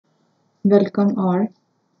Welcome all.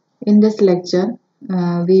 In this lecture,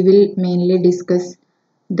 we will mainly discuss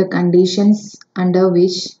the conditions under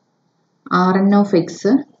which Rn of x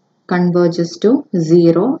converges to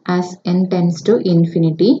 0 as n tends to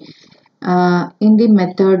infinity. In the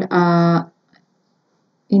method,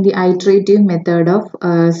 in the iterative method of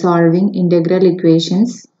solving integral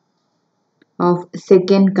equations of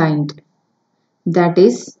second kind. That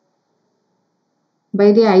is,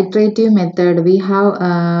 by the iterative method, we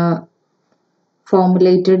have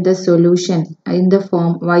formulated the solution in the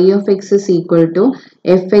form y of x is equal to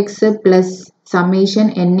fx plus summation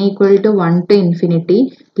n equal to 1 to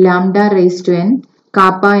infinity lambda raised to n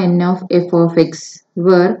kappa n of f of x,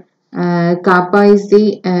 where kappa is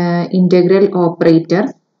the integral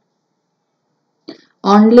operator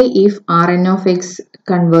only if Rn of x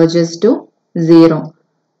converges to 0.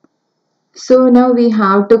 So now we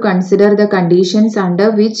have to consider the conditions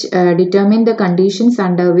under which determine the conditions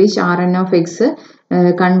under which Rn of x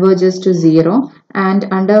converges to 0 and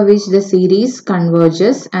under which the series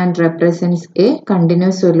converges and represents a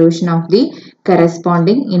continuous solution of the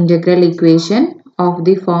corresponding integral equation of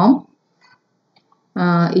the form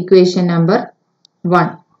equation number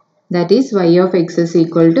 1. That is y of x is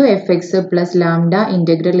equal to fx plus lambda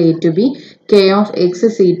integral a to b k of x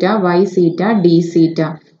theta y theta d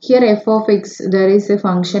theta. Here f of x, there is a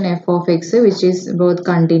function f of x which is both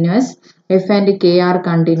continuous. F and k are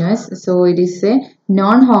continuous. So it is a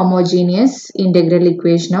non-homogeneous integral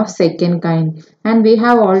equation of second kind. And we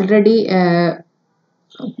have already told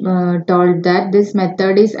that this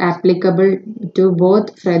method is applicable to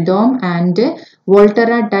both Fredholm and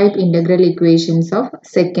Volterra type integral equations of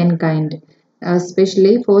second kind.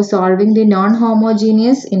 Especially for solving the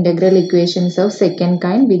non-homogeneous integral equations of second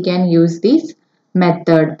kind, we can use this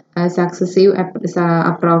method, successive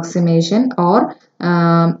approximation or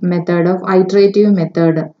method of iterative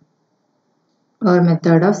method or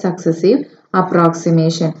method of successive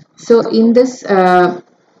approximation. So in this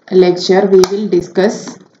lecture we will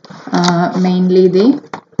discuss mainly the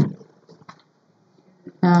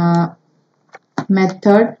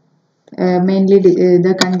method, mainly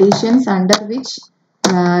the conditions under which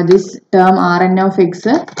this term Rn of x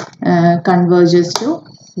converges to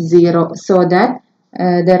 0, so that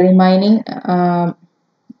the remaining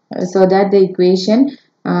so that the equation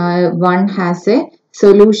 1 has a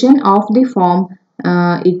solution of the form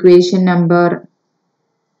equation number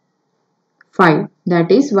 5, that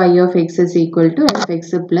is y of x is equal to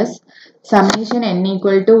fx plus summation n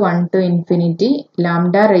equal to 1 to infinity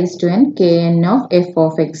lambda raised to n kn of f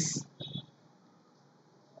of x.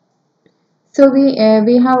 So we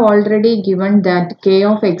have already given that k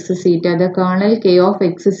of x theta, the kernel k of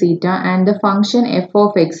x theta and the function f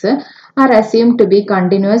of x are assumed to be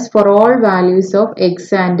continuous for all values of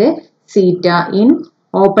x and theta in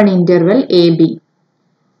open interval ab.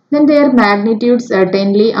 Then their magnitudes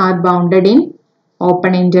certainly are bounded in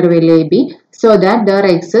open interval AB, so that there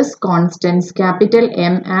exists constants capital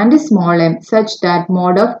M and small m such that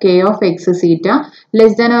mod of k of x theta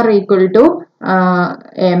less than or equal to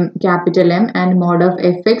m capital M and mod of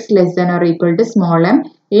fx less than or equal to small m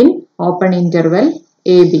in open interval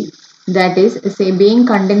AB. That is, say, being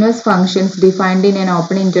continuous functions defined in an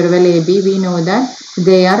open interval AB, we know that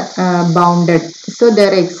they are bounded. So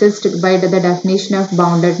there exists, by the definition of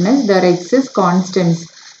boundedness, there exists constants,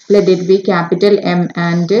 let it be capital M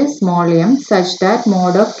and small m, such that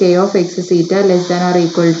mod of k of x theta less than or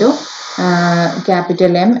equal to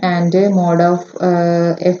capital M and mod of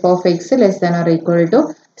f of x less than or equal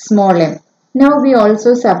to small m. Now we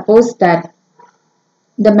also suppose that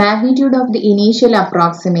the magnitude of the initial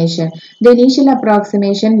approximation. The initial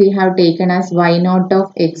approximation we have taken as y naught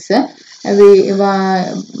of x,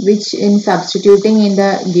 which in substituting in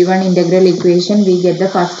the given integral equation we get the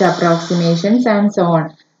first approximations and so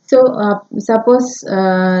on. So suppose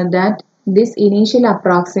that this initial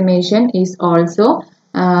approximation is also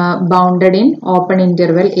bounded in open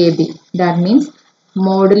interval AB. That means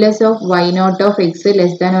modulus of y naught of x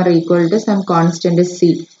less than or equal to some constant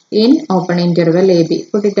c in open interval AB.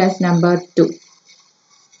 Put it as number 2.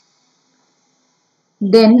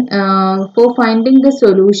 Then for finding the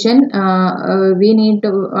solution, we need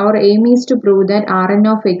to, our aim is to prove that Rn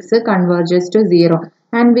of x converges to 0.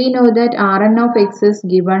 And we know that Rn of x is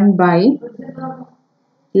given by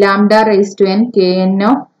lambda raised to n kn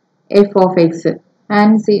of f of x.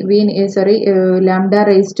 And see, lambda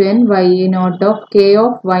raised to n y naught of k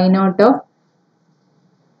of y naught of,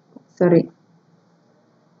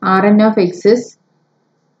 Rn of x is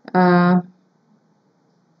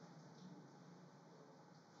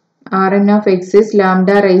Rn of x is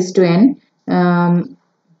lambda raised to n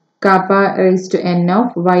kappa raised to n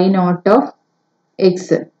of y naught of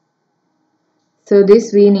x. So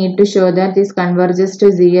this we need to show that this converges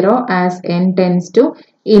to 0 as n tends to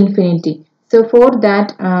infinity. So for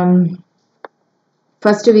that,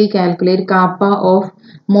 first we calculate kappa of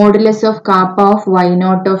modulus of kappa of y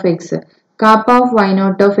naught of x. Kappa of y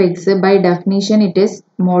naught of x, by definition it is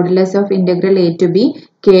modulus of integral a to b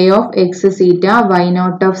k of x theta y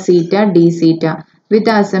naught of theta d theta, with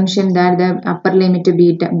the assumption that the upper limit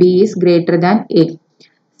b is greater than a.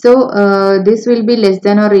 So this will be less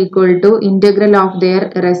than or equal to integral of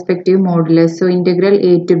their respective modulus. So integral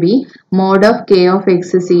a to b mod of k of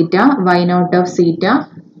x theta y naught of theta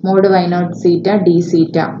mod y naught theta d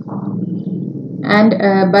theta. And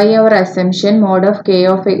by our assumption, mod of k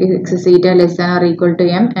of x theta less than or equal to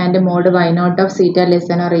m and mod y naught of theta less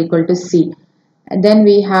than or equal to c. Then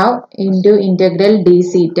we have into integral d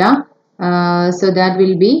theta. So that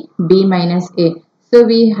will be b minus a. So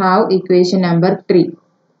we have equation number 3.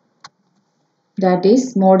 That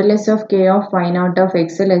is modulus of k of y naught of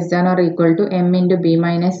x less than or equal to m into b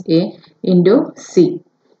minus a into c.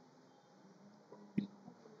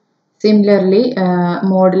 Similarly,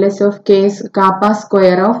 modulus of kappa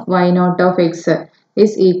square of y naught of x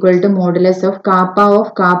is equal to modulus of kappa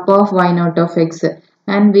of y naught of x.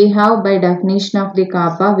 And we have, by definition of the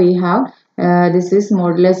kappa, we have this is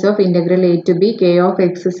modulus of integral a to b k of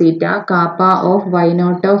x theta kappa of y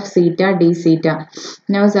naught of theta d theta.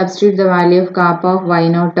 Now substitute the value of kappa of y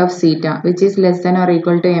naught of theta, which is less than or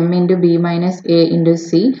equal to m into b minus a into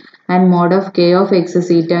c, and mod of k of x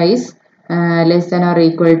theta is less than or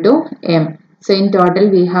equal to m. So in total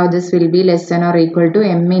we have this will be less than or equal to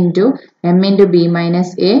m into b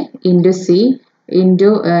minus a into c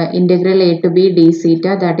into integral a to b d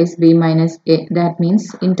theta, that is b minus a. That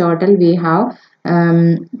means in total we have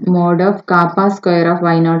mod of kappa square of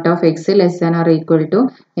y naught of x less than or equal to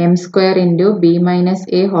m square into b minus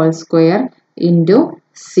a whole square into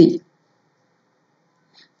c.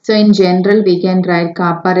 So in general we can write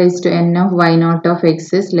kappa raised to n of y naught of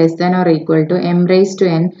x is less than or equal to m raised to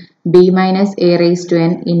n b minus a raised to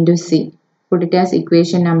n into c. Put it as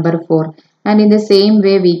equation number 4. And in the same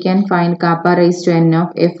way we can find kappa raised to n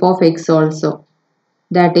of f of x also.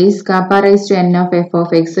 That is kappa raised to n of f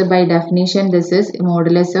of x, by definition this is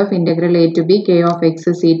modulus of integral a to b k of x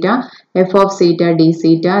theta f of theta d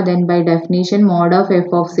theta. Then by definition mod of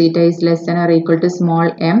f of theta is less than or equal to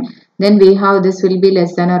small m. Then we have this will be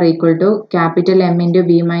less than or equal to capital M into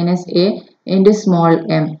b minus a into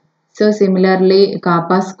small m. So similarly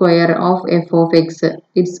kappa square of f of x,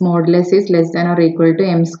 its modulus is less than or equal to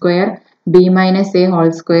m square b minus a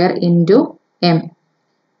whole square into m.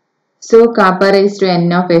 So kappa raised to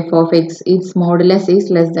n of f of x, its modulus is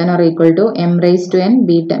less than or equal to m raised to n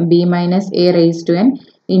b minus a raised to n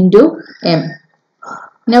into m.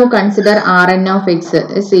 Now consider Rn of x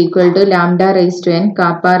is equal to lambda raised to n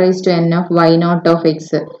kappa raised to n of y naught of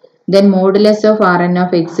x. Then modulus of Rn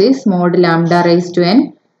of x is mod lambda raised to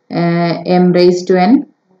n m raised to n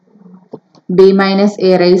b minus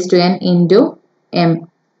a raised to n into m.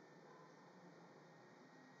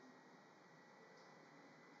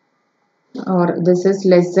 Or this is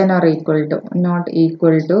less than or equal to, not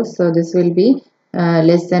equal to. So this will be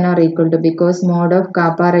less than or equal to, because mod of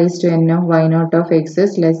kappa raised to n of y naught of x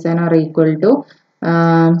is less than or equal to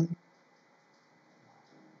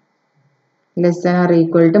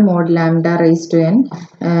mod lambda raised to n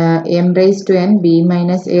m raised to n b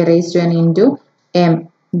minus a raised to n into m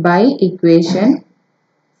by equation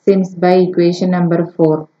number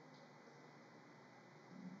 4.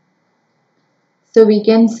 So we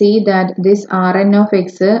can see that this Rn of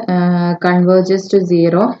x converges to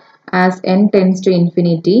 0 as n tends to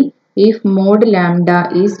infinity if mod lambda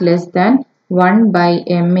is less than 1 by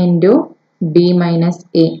m into b minus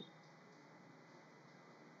a.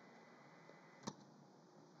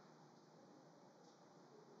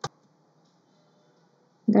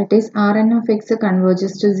 That is Rn of x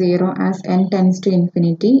converges to 0 as n tends to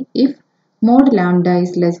infinity if mod lambda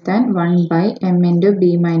is less than 1 by m into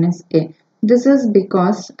b minus a. This is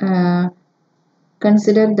because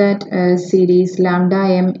consider that series lambda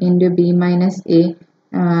m into b minus a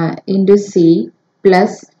into c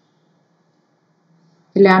plus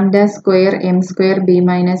lambda square m square b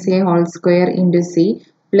minus a whole square into c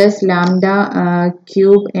plus lambda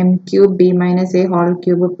cube m cube b minus a whole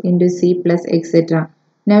cube into c plus etc.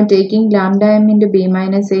 Now taking lambda m into b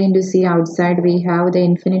minus a into c outside, we have the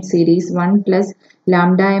infinite series 1 plus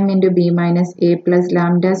lambda m into b minus a plus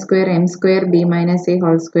lambda square m square b minus a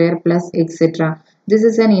whole square plus etc. This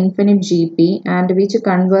is an infinite GP and which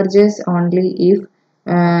converges only if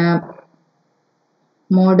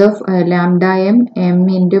mod of lambda m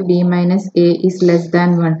into b minus a is less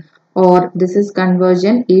than 1, or this is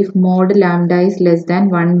convergent if mod lambda is less than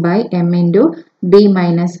 1 by m into b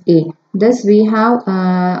minus a. Thus we have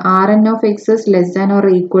Rn of x is less than or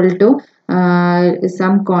equal to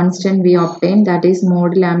some constant we obtain, that is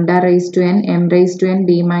mod lambda raised to n m raised to n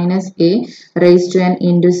b minus a raised to n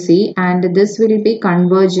into c, and this will be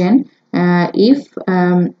convergent if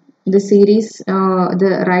the series,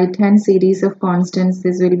 the right hand series of constants,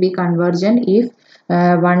 this will be convergent if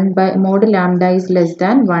 1 by mod lambda is less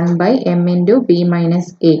than 1 by m into b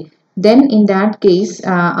minus a. Then in that case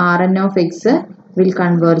Rn of x will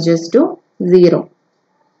converges to 0.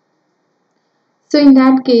 So in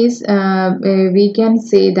that case we can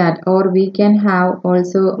say that, or we can have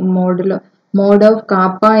also mod of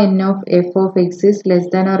kappa n of f of x is less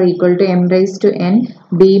than or equal to m raised to n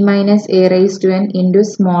b minus a raised to n into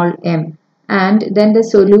small m, and then the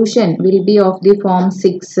solution will be of the form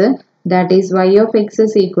 6, that is y of x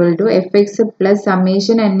is equal to fx plus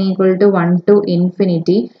summation n equal to 1 to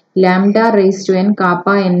infinity lambda raised to n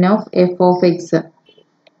kappa n of f of x.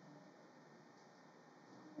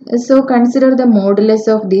 So consider the modulus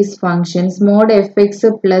of these functions. Mod fx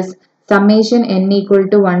plus summation n equal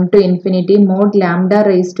to 1 to infinity mod lambda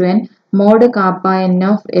raised to n mod kappa n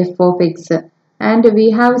of f of x. And we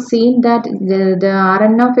have seen that the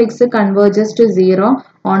Rn of x converges to 0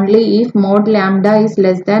 only if mod lambda is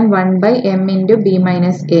less than 1 by m into b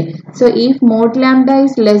minus a. So if mod lambda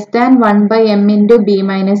is less than 1 by m into b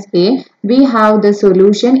minus a, we have the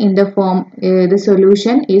solution in the form, the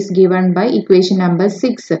solution is given by equation number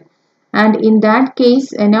 6. And in that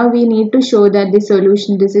case now we need to show that the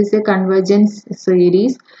solution, this is a convergence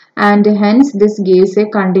series, and hence this gives a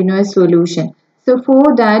continuous solution. So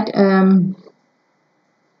for that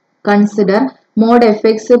consider mod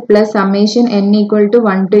fx plus summation n equal to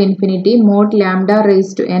 1 to infinity mod lambda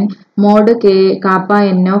raised to n mod k kappa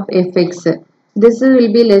n of fx. This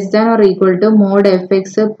will be less than or equal to mod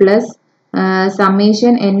fx plus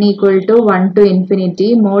summation n equal to 1 to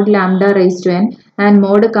infinity mod lambda raised to n, and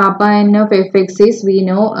mod kappa n of fx is, we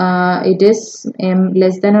know it is m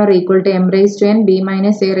less than or equal to m raised to n b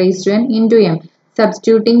minus a raised to n into m.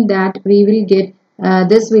 Substituting that, we will get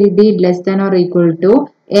this will be less than or equal to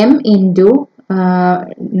m into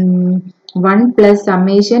 1 plus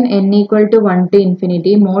summation n equal to 1 to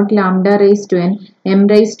infinity mod lambda raised to n m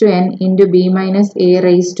raised to n into b minus a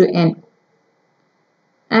raised to n.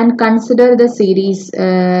 And consider the series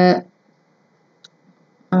m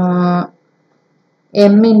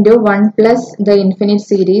into 1 plus the infinite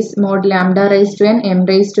series mod lambda raised to n m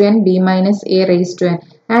raised to n b minus a raised to n,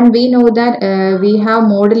 and we know that we have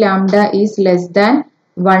mod lambda is less than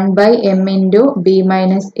 1 by m into b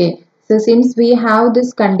minus a. So since we have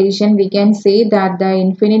this condition, we can say that the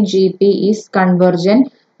infinite GP is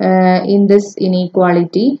convergent in this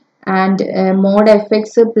inequality, and mod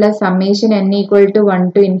fx plus summation n equal to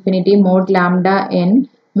 1 to infinity mod lambda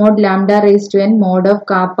raised to n mod of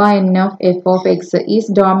kappa n of f of x is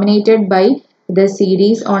dominated by the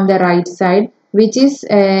series on the right side, which is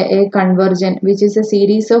a convergent, which is a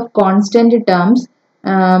series of constant terms,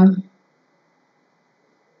 and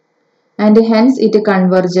hence it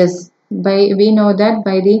converges by, we know that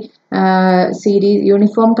by the series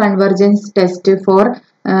uniform convergence test for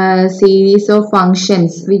series of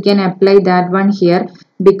functions, we can apply that one here,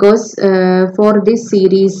 because for this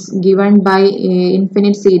series given by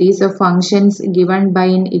infinite series of functions given by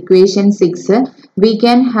in equation 6, we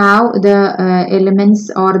can have the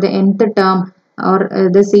elements or the nth term, or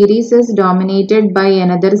the series is dominated by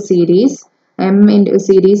another series m into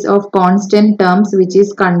series of constant terms which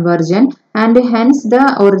is convergent, and hence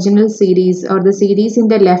the original series or the series in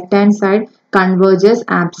the left hand side converges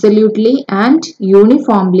absolutely and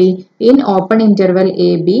uniformly in open interval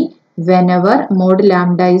AB whenever mod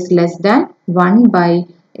lambda is less than 1 by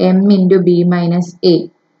m into b minus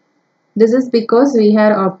a. This is because we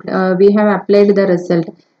have applied the result.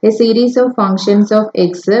 A series of functions of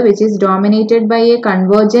x which is dominated by a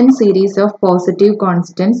convergent series of positive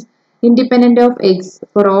constants independent of x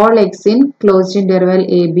for all x in closed interval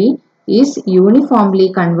AB is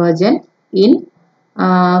uniformly convergent in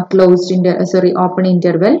open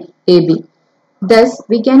interval AB. Thus,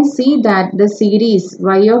 we can see that the series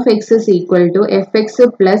y of x is equal to fx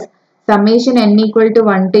plus summation n equal to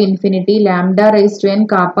 1 to infinity lambda raised to n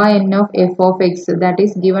kappa n of f of x, that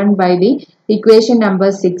is given by the equation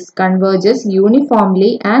number 6, converges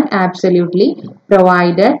uniformly and absolutely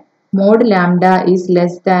provided mod lambda is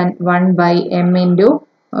less than 1 by m into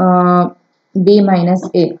b minus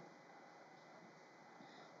a.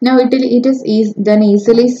 Now it is then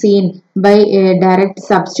easily seen by a direct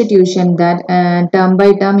substitution that term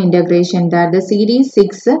by term integration that the series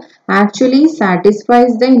 6 actually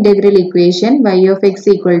satisfies the integral equation y of x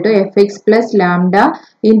equal to fx plus lambda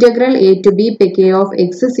integral a to b k of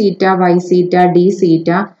x theta y theta d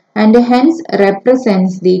theta, and hence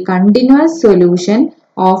represents the continuous solution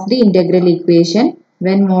of the integral equation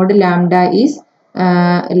when mod lambda is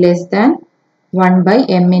less than 1 by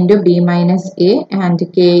m into b minus a and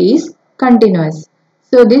k is continuous.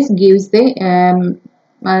 So this gives the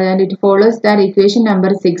and it follows that equation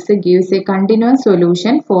number 6 gives a continuous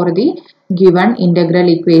solution for the given integral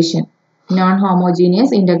equation,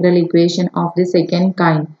 non-homogeneous integral equation of the second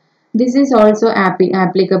kind. This is also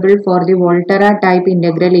applicable for the Volterra type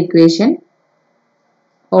integral equation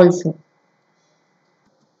also.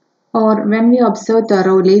 Or when we observe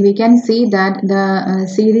thoroughly, we can see that the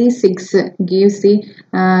series 6 gives the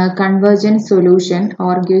convergent solution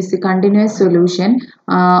or gives the continuous solution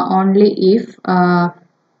only if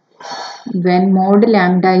when mod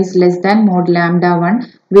lambda is less than mod lambda 1,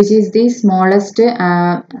 which is the smallest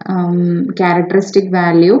characteristic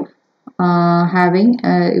value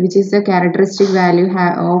which is the characteristic value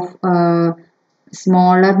of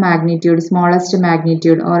smaller magnitude, smallest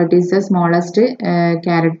magnitude, or it is the smallest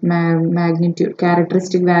magnitude,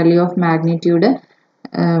 characteristic value of magnitude,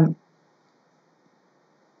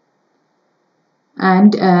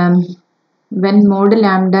 and when mod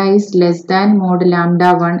lambda is less than mod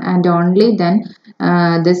lambda 1, and only then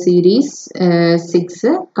the series 6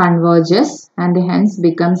 converges and hence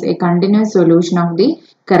becomes a continuous solution of the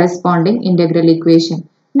corresponding integral equation.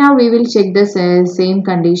 Now we will check the same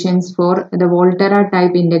conditions for the Volterra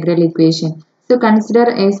type integral equation. So consider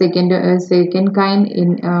a second kind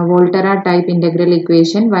in Volterra type integral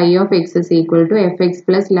equation y of x is equal to fx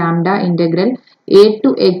plus lambda integral a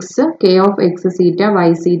to x k of x theta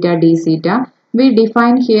y theta d theta. We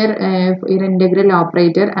define here integral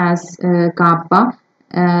operator as kappa.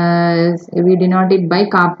 We denote it by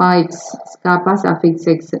kappa x, kappa suffix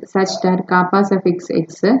x, such that kappa suffix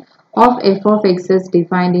x of f of x is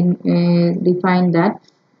defined that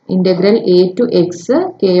integral a to x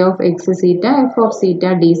k of x theta f of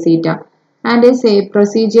theta d theta, and is a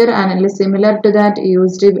procedure analysis similar to that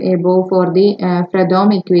used above for the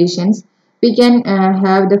Fredholm equations. We can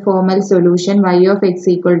have the formal solution y of x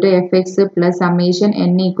equal to fx plus summation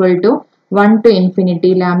n equal to 1 to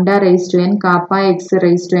infinity lambda raised to n kappa x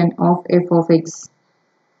raised to n of f of x.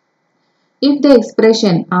 If the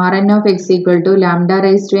expression Rn of x equal to lambda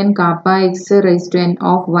raised to n kappa x raised to n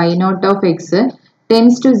of y naught of x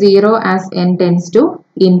tends to 0 as n tends to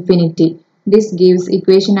infinity. This gives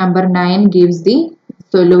equation number 9 gives the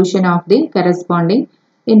solution of the corresponding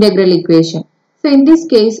integral equation. So in this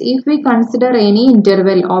case, if we consider any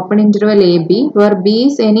interval, open interval AB, where B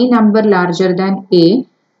is any number larger than A,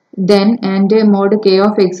 then and mod k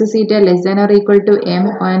of x theta less than or equal to m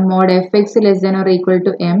and mod fx less than or equal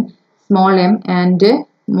to m, small m, and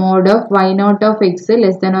mod of y naught of x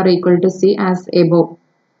less than or equal to c as above.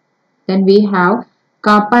 Then we have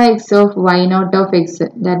kappa x of y naught of x.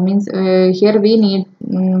 That means here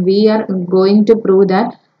we are going to prove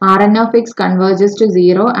that Rn of x converges to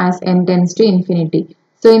 0 as n tends to infinity.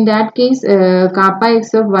 So in that case, kappa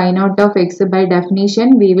x of y naught of x, by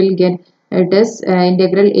definition we will get it is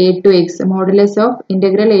integral a to x, modulus of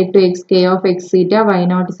integral a to x k of x theta y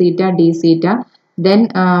naught theta d theta. Then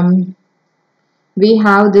we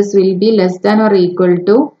have this will be less than or equal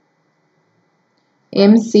to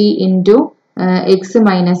mc into x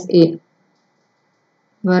minus a,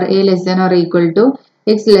 where a less than or equal to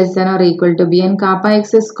x less than or equal to b, and kappa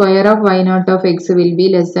x square of y naught of x will be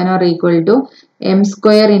less than or equal to m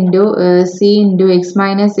square into c into x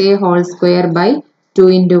minus a whole square by 2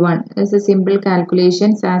 into 1. This is simple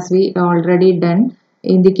calculations as we already done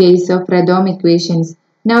in the case of Fredholm equations.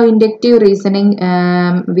 Now inductive reasoning,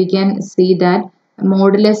 we can see that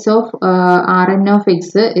modulus of Rn of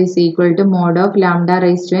x is equal to mod of lambda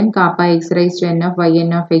raised to n kappa x raised to n of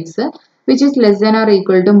yn of x, which is less than or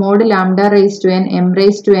equal to mod lambda raised to n m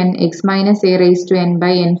raised to n x minus a raised to n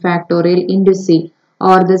by n factorial into c,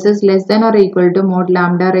 or this is less than or equal to mod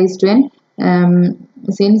lambda raised to n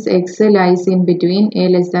since x lies in between a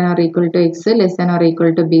less than or equal to x less than or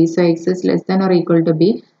equal to b. So x is less than or equal to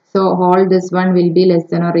b. So all this one will be less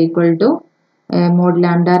than or equal to mod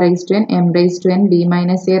lambda raised to n m raised to n b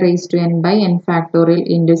minus a raised to n by n factorial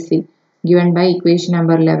into c, given by equation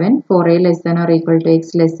number 11 for a less than or equal to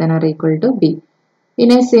x less than or equal to b.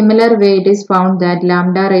 In a similar way, it is found that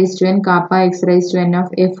lambda raised to n kappa x raised to n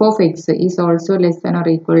of f of x is also less than or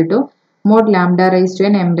equal to mod lambda raised to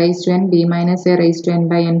n m raised to n b minus a raised to n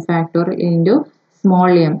by n factorial into small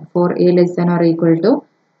m for a less than or equal to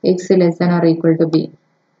x less than or equal to b.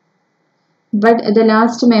 But the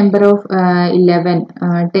last member of 11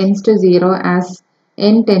 tends to 0 as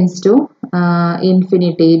n tends to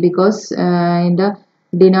infinity, because in the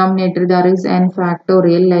denominator there is n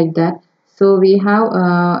factorial like that. So we have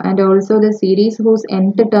and also the series whose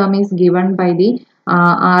nth term is given by the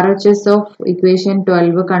RHS of equation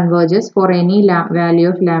 12 converges for any value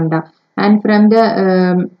of lambda, and from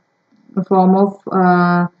the form of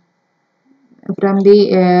from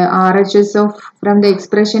the RHS of from the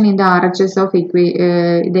expression in the RHS of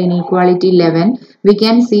the inequality 11, we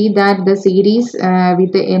can see that the series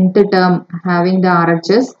with the nth term having the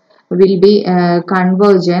RHS will be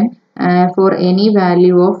convergent for any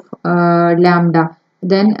value of lambda.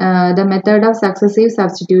 Then the method of successive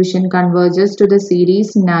substitution converges to the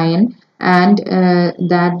series 9, and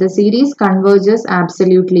that the series converges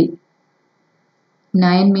absolutely.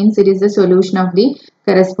 9 means it is the solution of the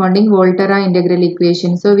corresponding Volterra integral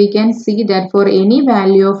equation. So we can see that for any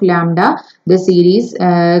value of lambda, the series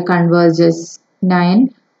converges.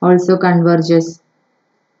 9 also converges.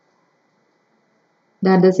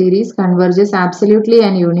 That the series converges absolutely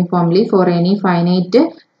and uniformly for any finite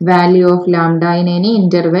value of lambda in any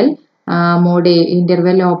interval mode A,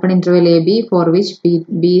 interval open interval AB, for which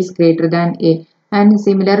B is greater than A, and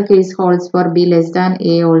similar case holds for B less than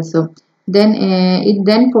A also. Then it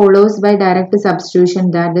then follows by direct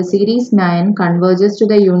substitution that the series 9 converges to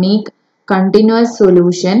the unique continuous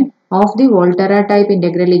solution of the Volterra type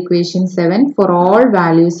integral equation 7 for all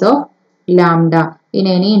values of lambda in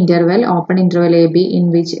any interval open interval AB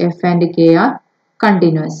in which f and k are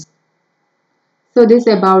continuous. So this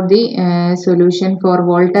about the solution for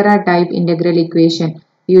Volterra type integral equation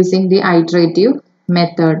using the iterative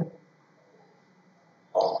method.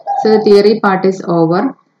 So the theory part is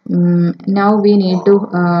over. Now we need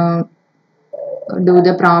to do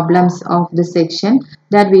the problems of the section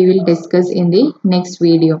that we will discuss in the next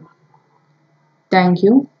video. Thank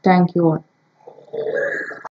you all.